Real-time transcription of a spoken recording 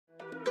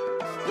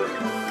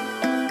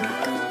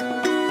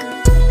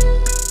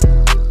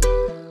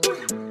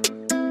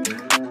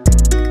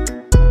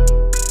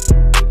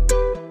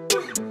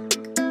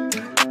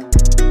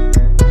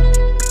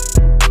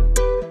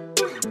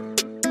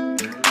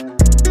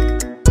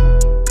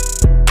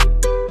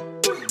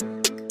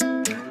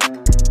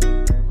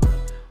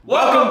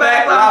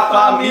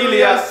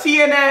Familia.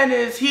 CNN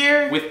is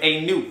here with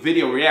a new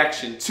video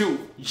reaction to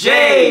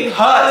J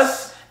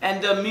Hus.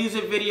 And the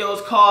music video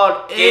is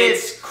called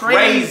It's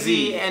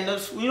Crazy. And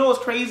you know what's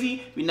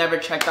crazy? We never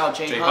checked out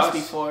J Hus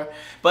before.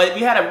 But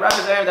we had a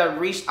representative that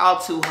reached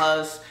out to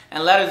Hus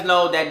and let us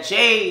know that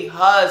J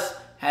Hus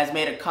has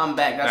made a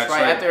comeback. That's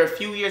right. After a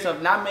few years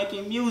of not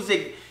making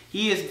music,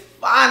 he is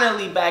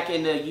finally back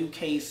in the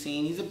UK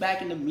scene. He's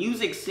back in the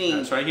music scene.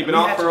 That's right. He's been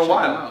off for a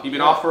while. He's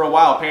been off for a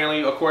while.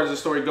 Apparently, according to the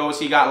story goes,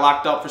 he got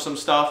locked up for some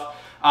stuff.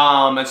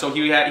 And so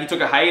he took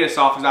a hiatus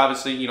off because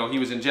obviously, you know, he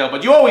was in jail.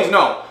 But you always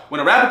know,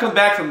 when a rapper comes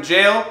back from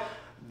jail,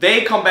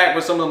 they come back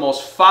with some of the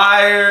most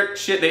fire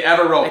shit they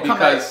ever wrote. They come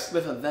back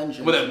with a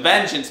vengeance. With a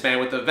vengeance, man.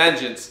 With a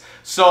vengeance.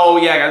 So,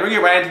 yeah, guys, we're going to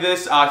get right into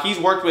this. He's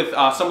worked with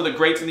some of the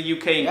greats in the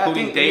UK,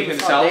 including Dave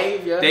himself.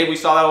 Dave, we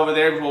saw that over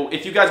there. Well,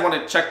 if you guys want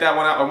to check that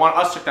one out, or want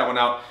us to check that one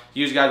out,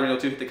 you guys already know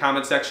to hit the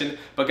comment section.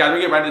 But, guys, we're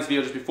going to get right into this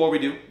video. Just before we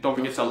do, don't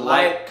forget to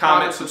like,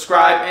 comment,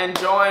 subscribe, and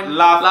join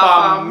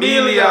La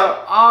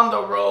Familia on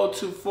the road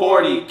to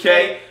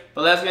 40K.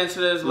 But let's get into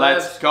this.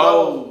 Let's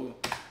go.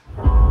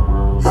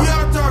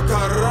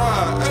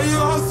 Hey, you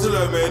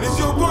hustler, man. It's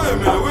your boy,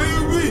 man. Where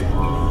you be?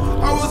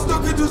 I was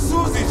talking to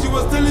Susie. She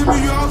was telling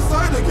me you're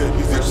outside again.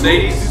 Is it true?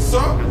 Is it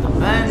so?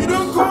 You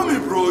don't call me,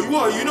 bro.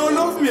 What? You don't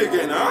love me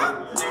again,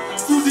 huh?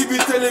 Susie be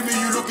telling me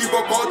you looking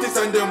for Curtis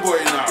and them boy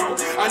now.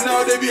 And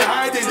now they be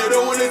hiding. They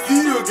don't want to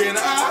see you again.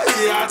 Ah,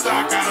 yeah,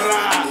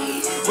 takara.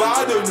 But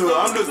I don't know.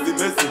 I'm just the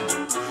messenger.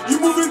 You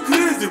moving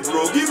crazy,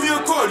 bro. Give me a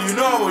call. You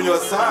know I'm on your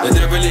side. The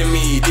devil in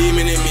me,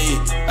 demon in me.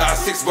 I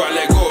 6 but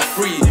let go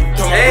free.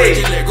 Tom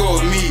Brady let go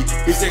of me.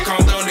 He said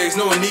calm down, there's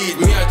no need.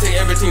 Me, I take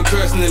everything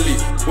personally.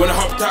 When I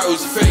hopped out, it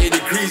was 30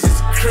 degrees.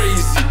 It's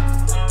crazy.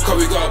 Cause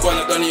we got a bun,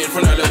 I done it in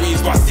front of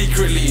Louise, but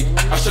secretly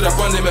I should have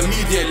banned them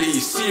immediately.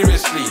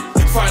 Seriously,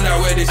 find out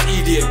where this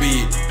idiot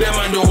be. Them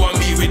man don't want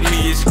me with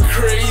me. It's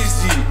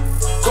crazy.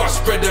 Gotta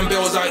spread them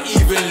bills out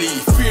evenly,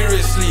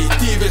 furiously,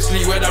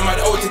 deviously, where that mad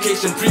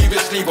altercation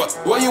previously. But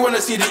why you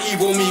wanna see the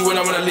evil me when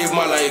I wanna live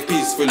my life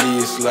peacefully?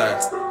 It's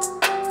like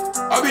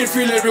I've been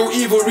feeling real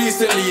evil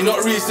recently,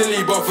 not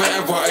recently but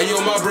forever. And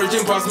yo, my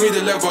bridging past me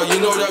the level.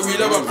 You know that we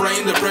love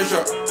applying the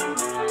pressure.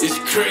 It's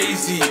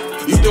crazy.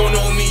 You don't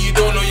know me, you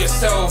don't know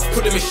yourself.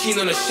 Put the machine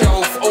on the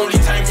shelf, only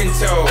time can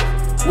tell.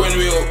 When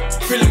we'll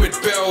fill it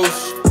with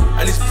bells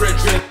and it's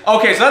brethren.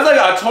 Okay, so that's like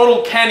a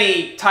total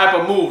Kenny type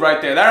of move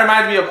right there. That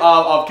reminds me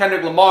of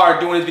Kendrick Lamar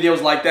doing his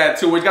videos like that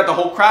too, where he's got the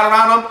whole crowd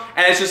around him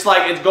and it's just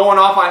like it's going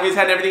off on his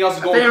head and everything else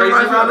is going crazy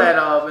around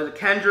him. That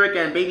Kendrick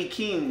and Baby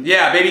Keem.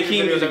 Yeah, Baby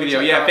Keem music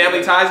video. Yeah,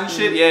 Family Ties and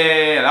shit.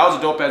 Yeah. That was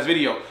a dope ass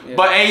video. Yeah.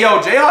 But hey,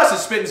 yo, J Hus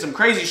is spitting some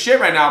crazy shit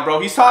right now, bro.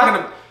 He's talking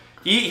to.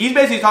 He's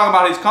basically talking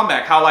about his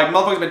comeback, how like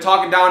motherfuckers been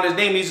talking down his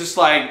name. He's just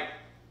like,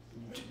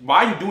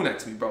 why are you doing that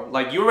to me, bro?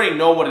 Like you already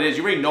know what it is.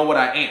 You already know what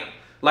I am.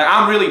 Like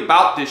I'm really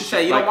about this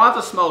shit. You don't want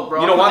the smoke, bro.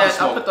 You don't want the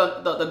smoke.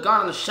 I'll put the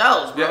gun on the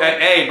shelves, bro. Yeah,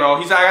 hey, bro.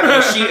 He's like, I got the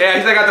machine.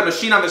 He's like, I got the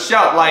machine on the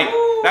shelf. Like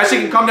that shit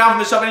can come down from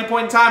the shelf at any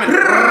point in time and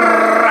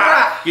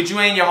get you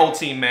and your whole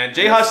team, man.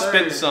 J Hus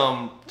spitting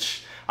some.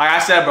 Like I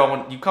said, bro.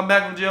 When you come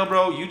back from jail,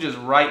 bro, you just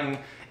writing.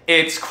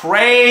 It's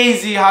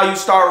crazy how you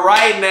start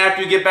writing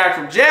after you get back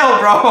from jail,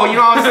 bro. You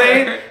know what I'm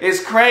saying?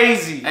 It's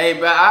crazy. Hey,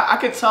 bro, I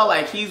could tell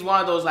like he's one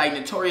of those like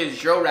notorious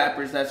drill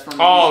rappers that's from.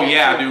 Oh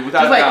yeah, dude.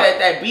 Without just like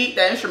that beat,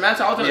 that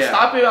instrumental. I was gonna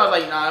stop it. I was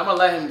like, nah, I'm gonna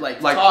let him like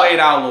talk. Play it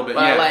out a little bit.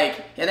 But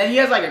like, and then he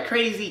has like a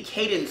crazy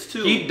cadence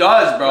too. He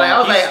does, bro.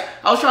 Like,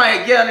 I was trying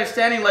to get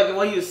understanding like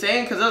what he was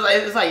saying because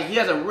it's like he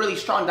has a really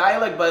strong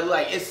dialect, but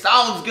like it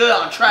sounds good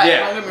on track.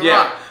 Yeah, don't get me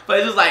wrong. But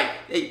it's just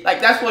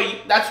like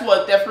that's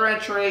what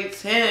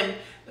differentiates him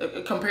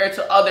compared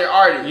to other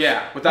artists.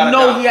 Yeah, without a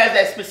doubt. He has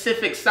that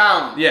specific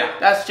sound. Yeah.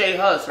 That's J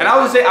Hus. Right? And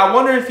I would say, I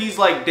wonder if he's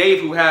like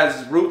Dave, who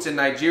has roots in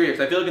Nigeria,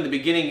 because I feel like in the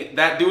beginning,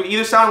 that dude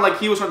either sounded like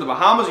he was from the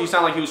Bahamas or he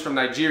sounded like he was from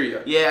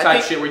Nigeria. Yeah.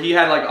 Type shit, where he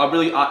had like a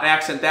really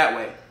accent that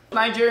way.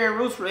 Nigerian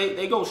roots,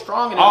 they go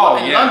strong in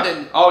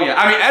London. Oh yeah,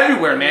 I mean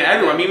everywhere, man,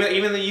 everywhere. I mean,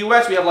 even in the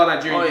U.S. we have a lot of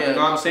Nigerian people. You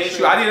know what I'm saying?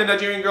 Sure. I dated a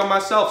Nigerian girl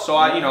myself, so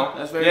I, you know,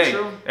 that's very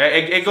true.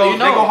 It goes, they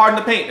go hard in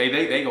the paint.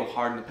 They go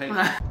hard in the paint.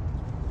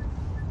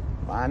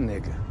 My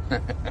nigga.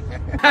 Let's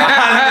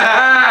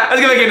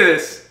get back into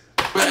this.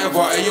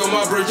 Wherever, and yo,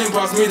 my bridging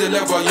past me the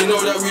level. You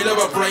know that we love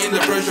applying the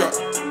pressure.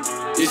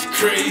 It's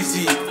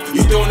crazy.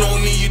 You don't know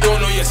me, you don't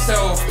know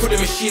yourself. Put the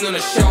machine on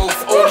the shelf,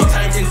 only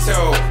time can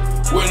tell.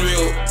 When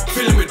we'll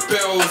fill him with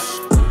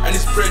bells and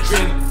his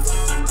brethren,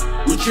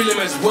 we chill him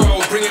as well,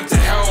 bring him to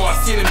hell. I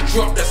seen him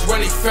drop, that's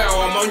when he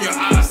fell. I'm on your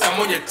ass, I'm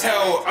on your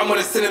tail. I'm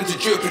gonna send him to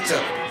Jupiter.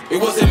 It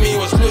wasn't me, it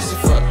was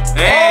Lucifer.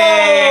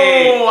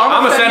 Hey,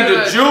 I'm gonna send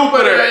him to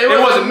Jupiter. It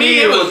wasn't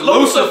me, it was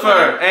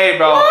Lucifer. Hey,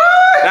 bro.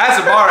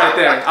 That's a bar right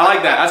there. I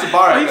like that. That's a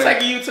bar right there. He's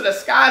taking you to the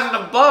skies and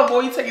above,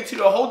 boy. He's taking you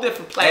to a whole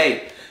different plane.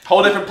 Hey,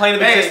 whole different plane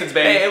of existence,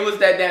 baby. Hey, it was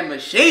that damn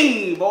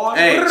machine, boy.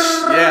 Hey,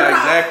 yeah,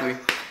 exactly.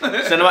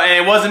 And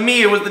it wasn't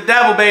me, it was the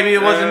devil, baby.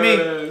 It wasn't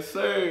me.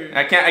 Sir.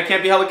 I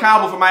can't be held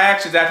accountable for my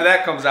actions after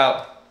that comes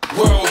out.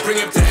 World, bring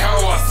him to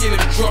hell. I seen him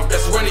drop,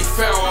 that's when he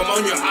fell. I'm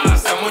on your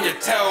ass, I'm on your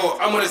could tell,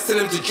 I'm gonna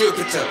send him to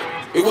Jupiter.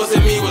 It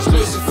wasn't me, it was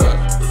Lucifer.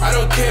 I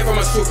don't care if I'm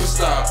a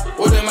superstar.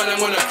 All them man I'm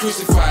gonna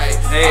crucify.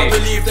 I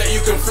believe that you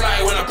can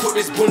fly when I put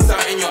this buns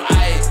out in your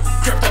eye.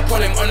 Crept up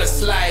on him on a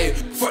slide.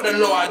 Fuck the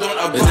law, I don't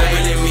abide. The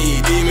devil in me,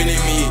 demon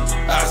in me.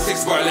 I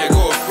 6 bar, let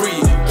go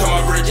free. Turn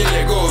my bridge and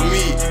let go of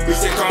me. We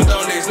say calm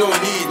down, there's no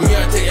need. Me,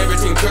 I take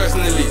everything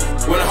personally.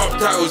 When I hopped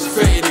out, it was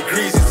 30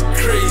 degrees, it's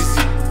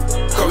crazy.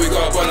 Cause we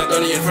got a bun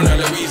Donny in front of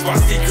Louise, but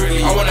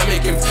secretly I wanna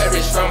make him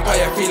perish.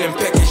 Vampire feeling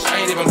peckish. I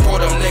ain't even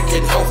poured him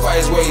naked.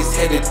 Hellfire's where he's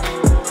headed.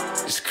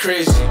 It's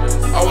crazy.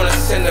 I wanna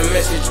send a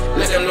message,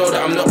 let them know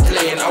that I'm not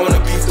playing. I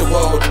wanna beef the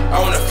world. I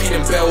wanna feed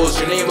them bells.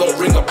 Your name don't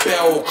ring a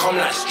bell. Come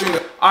like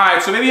stringer.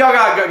 Alright, so maybe y'all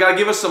gotta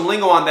give us some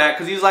lingo on that,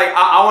 because he's like,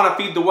 I wanna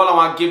feed the world, I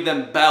wanna give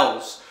them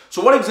bells.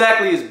 So what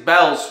exactly is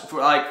bells for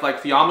like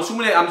for y'all? I'm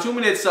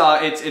assuming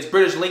it's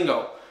British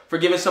lingo for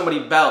giving somebody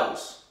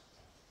bells.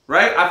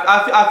 Right?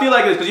 I feel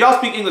like it is, because y'all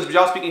speak English, but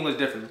y'all speak English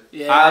different.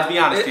 Yeah. I'll be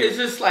honest here. It's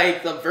just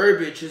like the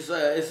verbiage is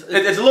it's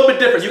a little bit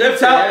different. You can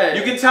tell. Yeah.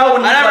 You can tell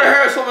when I never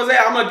heard someone say,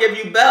 "I'm gonna give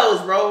you bells,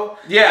 bro."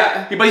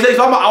 Yeah, but he says,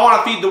 I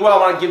want to feed the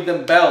world. I want to give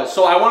them bells.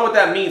 So I wonder what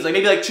that means. Like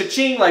maybe like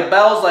cha-ching, like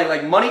bells,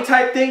 like money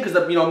type thing, because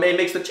it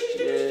makes the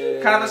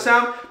ching kind of a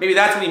sound. Maybe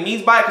that's what he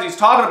means by it, because he's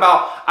talking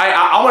about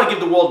I want to give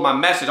the world my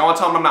message. I want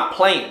to tell them I'm not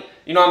playing.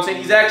 You know what I'm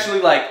saying? He's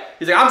actually like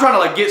I'm trying to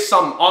like get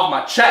something off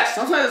my chest.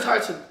 Sometimes it's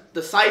hard to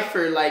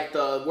decipher like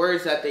the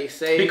words that they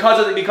say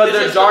because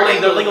their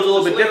jargon, their lingo's a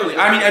little bit differently.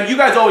 I mean, and you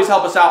guys always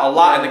help us out a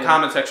lot in the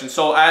comment section.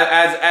 So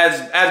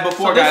as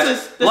before, guys,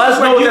 let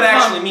us know what that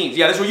actually means.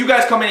 Yeah, this is where you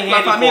guys come in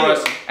handy for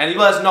us, and you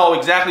let us know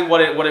exactly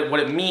what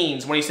it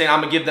means when he's saying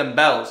I'm gonna give them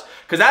bells.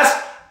 Because that's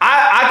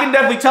I can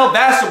definitely tell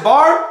that's a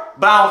bar,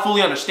 but I don't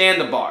fully understand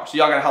the bar. So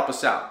y'all gotta help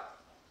us out.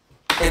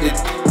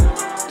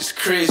 It's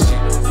crazy.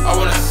 I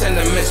wanna send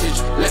a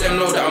message, let them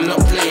know that I'm not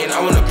playing. I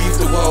wanna beef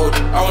the world,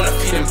 I wanna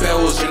feed them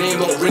bells. Your name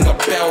don't ring a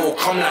bell,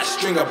 come like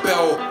string a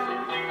bell.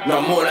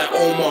 Now more like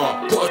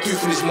Omar, put a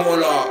tooth in his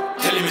molar.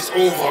 Tell him it's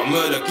over,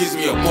 murder gives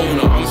me a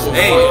boner. I'm so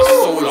fire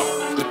solar,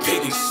 the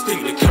pagans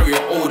stink, they carry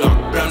an odor.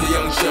 Blam the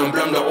young G and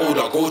blam the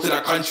older. Go to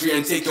that country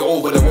and take it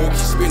over. The won't keep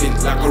spinning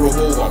like a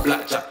revolver.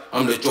 Blackjack,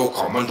 I'm the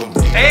Joker, man don't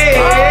believe.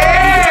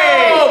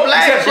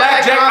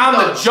 Blackjack, I'm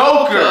the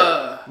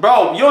Joker.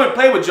 Bro, you don't even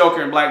play with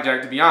Joker and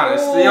Blackjack, to be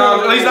honest. You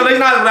know, at least not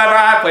whenever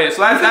I play it.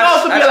 So that's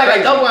also be like crazy.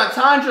 a double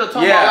entendre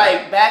talking about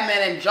like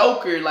Batman and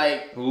Joker.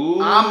 Like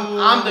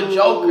I'm the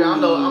Joker.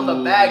 I'm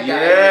the bad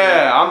guy.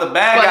 Yeah, I'm the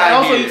bad guy. But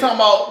also you talking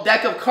about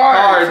deck of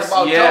cards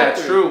about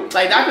Joker. True.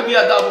 Like that could be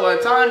a double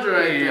entendre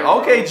right there.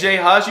 Okay, J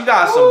Hush, you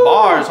got some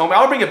bars, homie.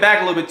 I'll bring it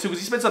back a little bit too,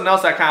 because he spent something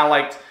else I kind of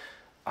liked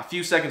a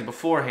few seconds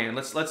beforehand.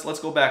 Let's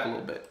go back a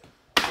little bit.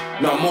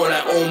 Now more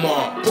like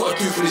Omar, put a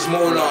tooth in his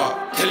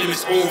molar. Tell him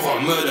it's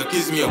over, murder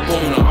gives me a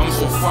boner. I'm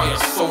so fire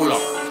solar,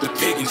 the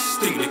pagans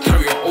stink, they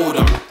carry an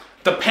odor.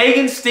 The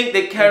pagans stink,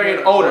 they carry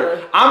an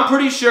odor. I'm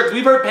pretty sure, because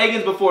we've heard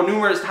pagans before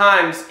numerous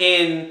times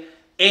in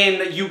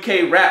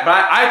UK rap,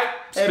 but I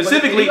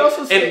specifically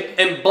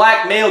in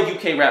black male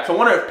UK rap. So I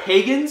wonder if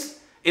pagans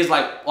is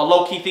like a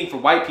low-key thing for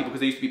white people,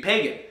 because they used to be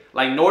pagan.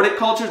 Like Nordic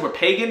cultures were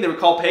pagan, they were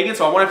called pagan.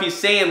 So I wonder if he's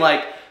saying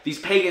like, these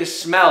pagans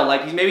smell,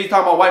 like maybe he's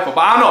talking about white folk,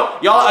 but I don't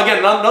know. Y'all,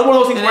 again, none one of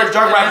those things where it's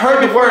jargon. I've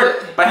heard the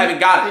word, but I haven't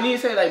got it. Didn't you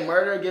say like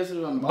murder gives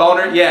them a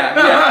boner? Yeah.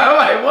 I'm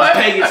like, what?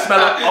 Pagans smell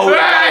like, oh,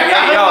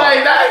 yeah, yo.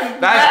 Like,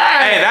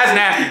 that's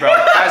nasty, bro.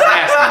 That's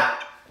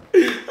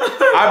nasty.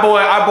 Our boy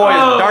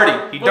is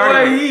dirty. He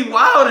dirty. Boy, he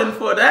wildin'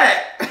 for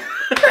that.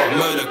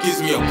 Murder gives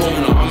me a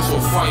boner. I'm so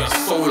fire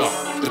solar.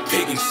 The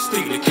pagans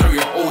stink, they carry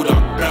an odor.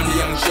 Blam the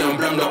young shit and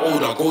blam the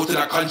older. Go to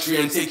that country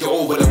and take it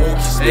over. The won't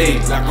keep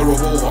staying like a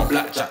revolver.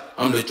 Blackjack,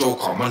 I'm the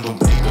Joker. Man don't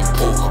believe in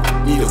poker.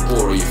 Need a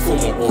borer, you feel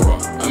my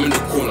aura. I'm in the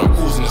corner,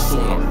 causing the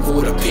sauna.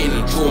 For the pain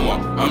and trauma,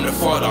 I'm the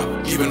father,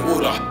 giving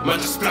order. Man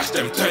just splash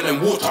them, turn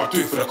them water. Do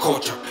it for the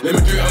culture. Let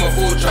me do it, I'm a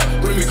vulture.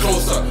 Bring me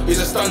closer.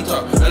 He's a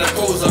stunter and a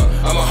poser.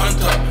 I'm a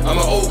hunter,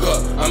 I'm an ogre.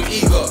 I'm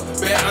eager,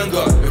 bare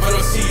anger. If I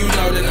don't see you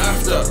now, then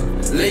after.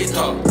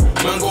 Later,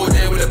 man go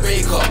there with a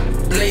baker.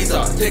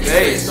 Blazer, take his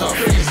face off.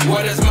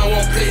 Why does man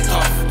want play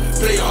tough?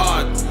 Play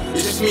hard.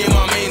 It's just me and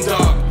my main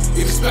dog. If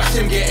you splash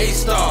him, get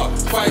A-star,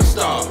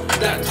 5-star.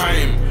 That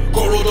time,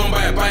 got rolled on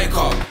by a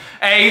biker.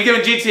 Hey, he's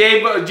giving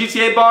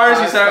GTA bars.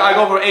 He said I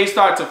go from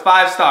A-star to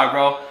 5-star,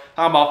 bro.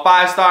 Talking about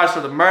 5 stars for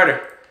the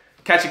murder.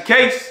 Catch a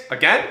case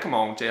again? Come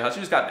on, J Hush,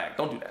 you just got back.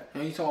 Don't do that.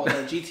 You talking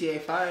about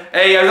GTA 5?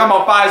 Hey, yeah, we're talking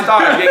about 5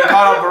 stars. Getting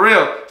caught on for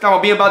real. Talking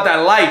about being about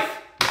that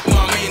life.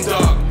 My main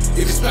dog.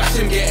 If you splash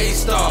him, get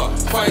A-star,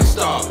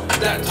 5-star.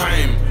 That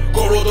time,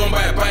 got rolled on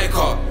by a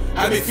biker.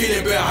 I be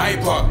feeling bit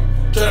hyper.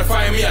 Tryna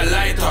find me a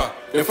lighter.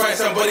 Then find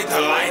somebody to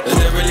light. The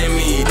devil in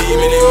me,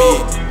 demon in me.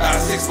 I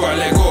 6 bar,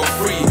 let go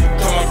free.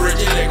 Turn my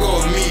bridge and let go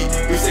of me.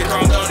 You say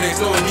calm down,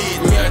 there's no need.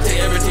 Me, I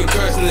take everything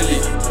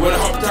personally. When I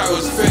hopped out, it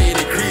was 30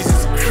 degrees,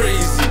 it's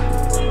crazy.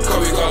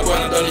 Cause we got a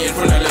bun Donny in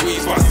front of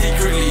Louise, but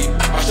secretly,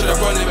 I should have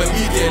run him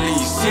immediately.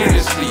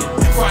 Seriously,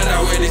 find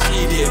out where this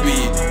idiot be.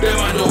 Them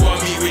man don't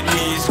want me with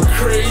me, it's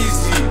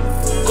crazy.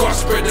 Gotta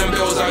spread them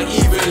bells out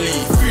evenly,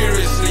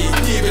 furiously,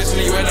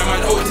 deviously. When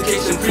I'm an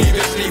altercation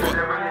previously, but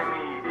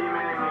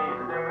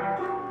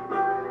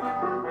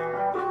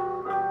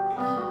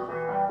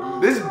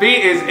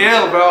beat is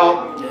ill,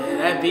 bro. Yeah,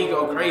 that beat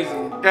go crazy.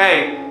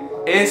 Hey,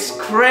 it's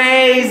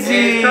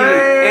crazy.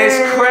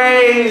 It's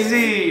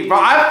crazy. Bro,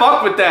 I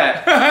fuck with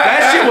that.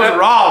 That shit was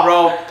raw,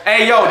 bro.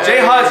 Hey, yo, J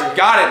Hus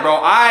got it,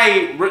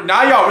 bro.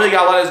 Now y'all really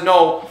gotta let us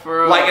know,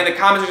 like, in the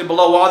comment section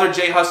below, what other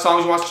J Hus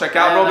songs you want to check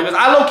out, bro. Because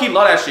I low-key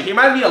love that shit. He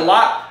reminds me a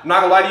lot. I'm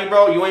not gonna lie to you,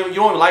 bro. You don't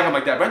even like him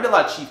like that. But I did a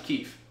lot of Chief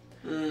Keef.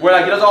 Where,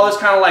 like, he does all this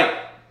kind of,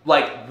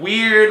 like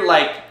weird,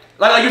 like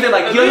you said,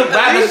 like, he doesn't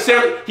rap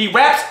necessarily. He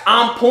raps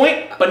on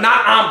point, but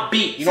not on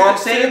beat. You know what I'm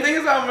saying? The thing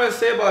is, I'm gonna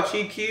say about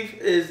Chief Keef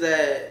is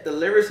that the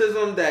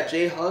lyricism that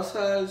J Hus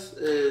has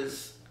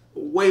is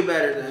way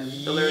better than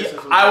the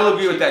lyricism. I will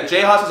agree with that.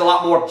 J Hus has a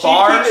lot more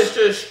bars. Chief Keef is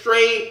just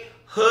straight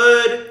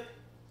hood.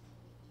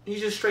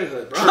 He's just straight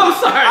hood, bro. I'm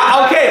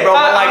sorry. Okay, bro.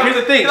 But like, here's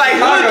the thing. Like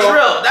hood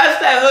drill. That's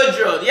that hood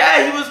drill.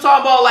 Yeah, he was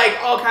talking about like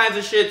all kinds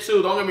of shit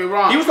too. Don't get me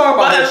wrong. He was talking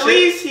about that shit. But at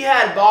least he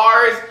had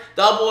bars,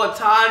 double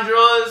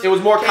entendres. It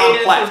was more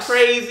complex. Was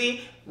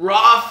crazy.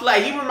 Raw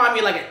flag. He reminded me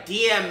of like a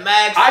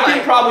DMX. I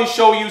can probably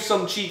show you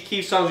some Chief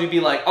Keef songs. You'd be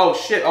like, oh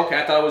shit,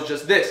 okay, I thought it was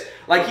just this.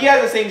 Like, he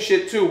has the same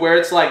shit too, where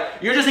it's like,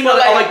 you're just thinking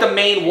like the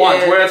main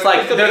ones, where it's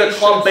like, they're the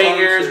club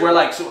bangers, where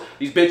like, so,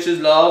 these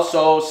bitches love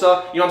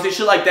Sosa, you know what I'm saying,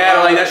 shit like that,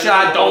 or like, that shit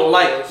I don't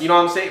like, you know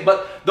what I'm saying,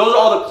 but those are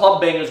all the club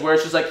bangers, where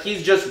it's just like,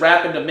 he's just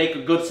rapping to make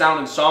a good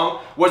sounding song,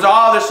 whereas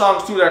all other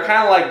songs too, they're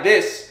kind of like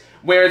this,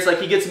 where it's like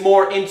he gets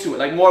more into it,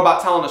 like more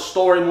about telling a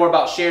story, more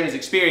about sharing his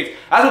experience.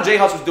 That's what J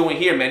Hus was doing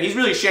here, man. He's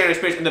really sharing an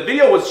experience, and the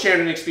video was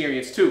sharing an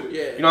experience too.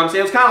 Yeah. You know what I'm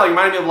saying? It was kind of like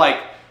reminding me of like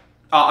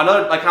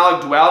another like kind of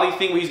like duality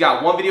thing where he's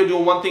got one video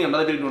doing one thing,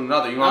 another video doing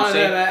another. You know what I'm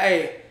saying? Man,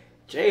 hey,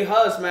 J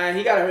Hus, man,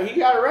 he got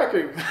a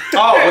record.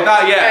 Oh,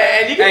 without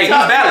and you can tell,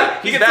 he's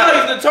valid. You can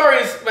tell he's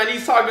notorious when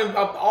he's talking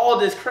about all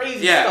this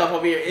crazy stuff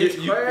over here. It's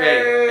crazy.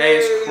 Hey,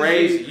 it's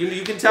crazy.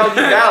 You can tell he's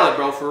valid,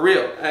 bro, for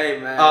real. Hey,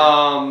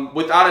 man.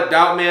 Without a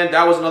doubt, man,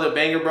 that was another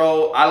banger,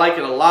 bro. I like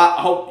it a lot.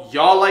 I hope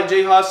y'all like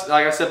J Hus.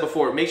 Like I said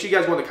before, make sure you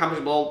guys go in the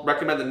comments below,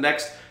 recommend the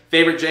next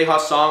favorite J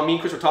Hus song. Me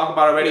and Chris were talking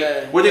about it already.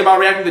 We're thinking about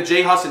reacting to the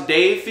J Hus and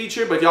Dave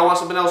feature, but if y'all want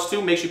something else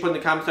too, make sure you put in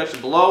the comment section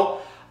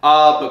below.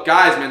 But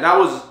guys, man, that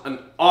was an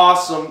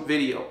awesome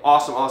video.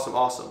 Awesome.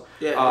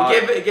 Yeah,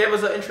 it gave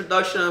us an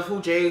introduction of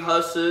who J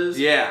Hus is.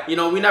 Yeah. You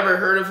know, we never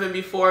heard of him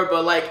before,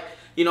 but like,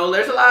 you know,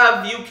 there's a lot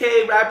of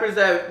UK rappers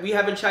that we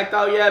haven't checked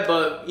out yet,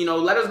 but, you know,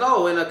 let us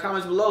know in the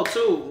comments below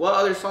too. What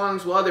other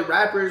songs, what other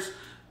rappers,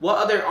 what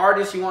other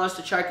artists you want us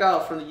to check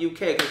out from the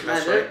UK? Because,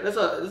 man, there's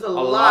a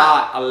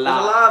lot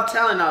of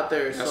talent out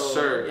there. Yes, so,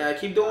 sir. Yeah,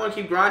 keep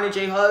grinding,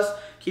 J Hus.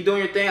 Keep doing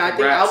your thing. I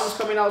think album's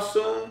coming out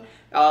soon.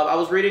 I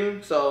was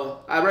reading,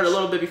 so I read a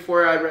little bit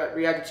before I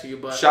reacted to you.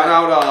 But shout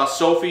out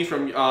Sophie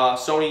from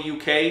Sony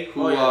UK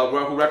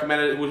who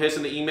recommended, who hit us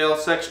in the email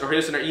section, or hit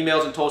us in our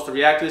emails and told us to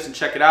react to this and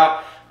check it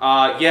out.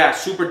 Yeah,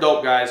 super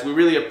dope, guys. We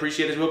really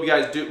appreciate it. We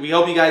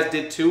hope you guys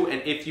did too.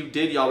 And if you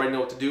did, y'all already know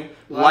what to do.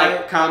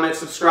 Like, comment,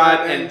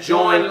 subscribe, and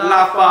join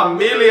La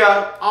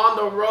Familia on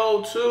the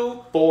road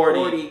to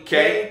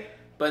 40K.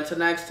 But until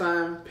next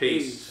time,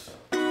 peace.